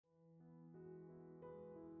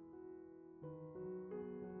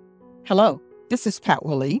Hello, this is Pat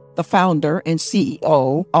Willie, the founder and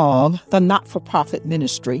CEO of the not-for-profit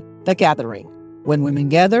ministry, The Gathering. When women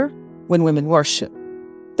gather, when women worship.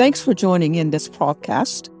 Thanks for joining in this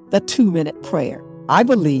podcast, The 2-Minute Prayer. I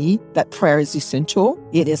believe that prayer is essential,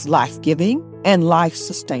 it is life-giving and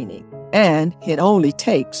life-sustaining, and it only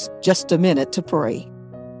takes just a minute to pray.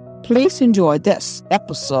 Please enjoy this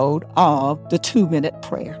episode of The 2-Minute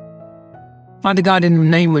Prayer. Father God, in the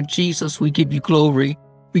name of Jesus, we give you glory.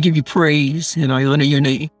 We give you praise, and I honor your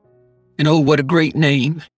name. And oh, what a great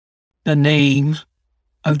name, the name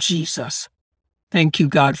of Jesus. Thank you,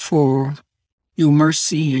 God, for your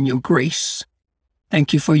mercy and your grace.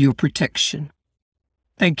 Thank you for your protection.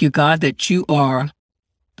 Thank you, God, that you are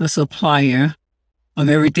the supplier of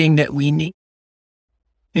everything that we need.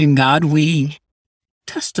 And God, we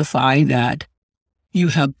testify that you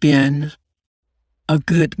have been a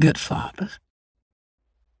good Father.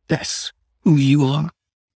 That's who you are.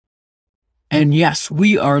 And yes,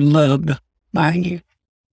 we are loved by you.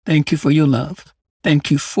 Thank you for your love.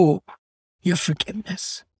 Thank you for your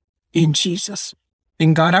forgiveness in Jesus.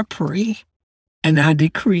 And God, I pray and I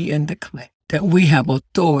decree and declare that we have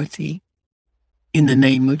authority in the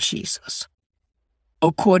name of Jesus.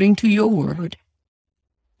 According to your word,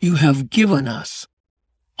 you have given us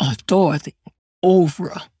authority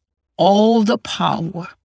over all the power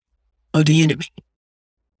of the enemy.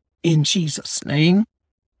 In Jesus' name.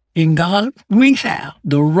 And God, we have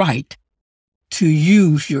the right to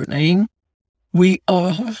use your name. We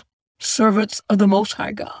are servants of the Most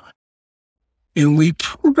High God. And we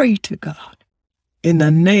pray to God in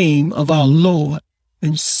the name of our Lord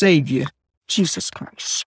and Savior, Jesus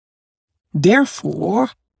Christ. Therefore,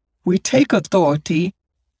 we take authority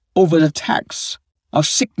over the attacks of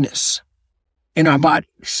sickness in our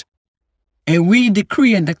bodies. And we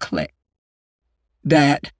decree and declare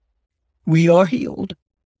that we are healed.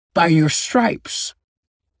 By your stripes,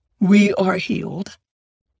 we are healed.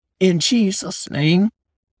 In Jesus' name,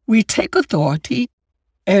 we take authority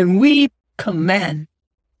and we command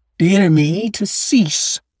the enemy to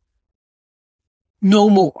cease no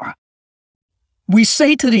more. We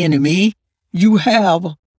say to the enemy, you have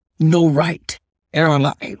no right in our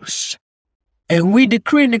lives. And we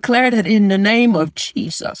decree and declare that in the name of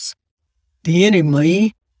Jesus, the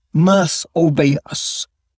enemy must obey us.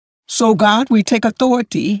 So, God, we take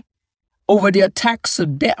authority over the attacks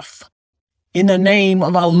of death in the name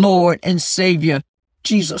of our Lord and Savior,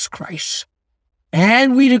 Jesus Christ.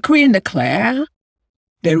 And we decree and declare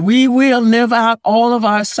that we will live out all of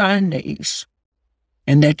our assigned days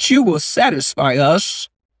and that you will satisfy us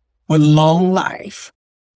with long life.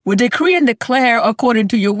 We decree and declare according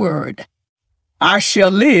to your word, I shall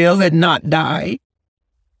live and not die.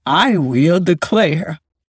 I will declare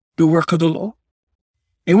the work of the Lord.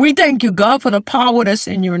 And we thank you, God, for the power that's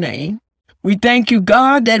in your name. We thank you,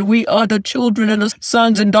 God, that we are the children and the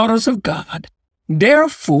sons and daughters of God.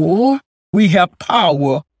 Therefore, we have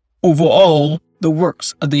power over all the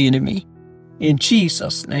works of the enemy. In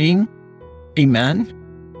Jesus' name, amen.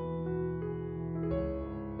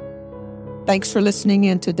 Thanks for listening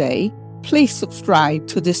in today. Please subscribe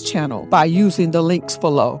to this channel by using the links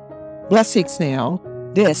below. Blessings now.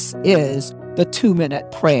 This is the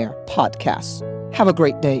 2-Minute Prayer Podcast. Have a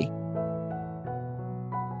great day.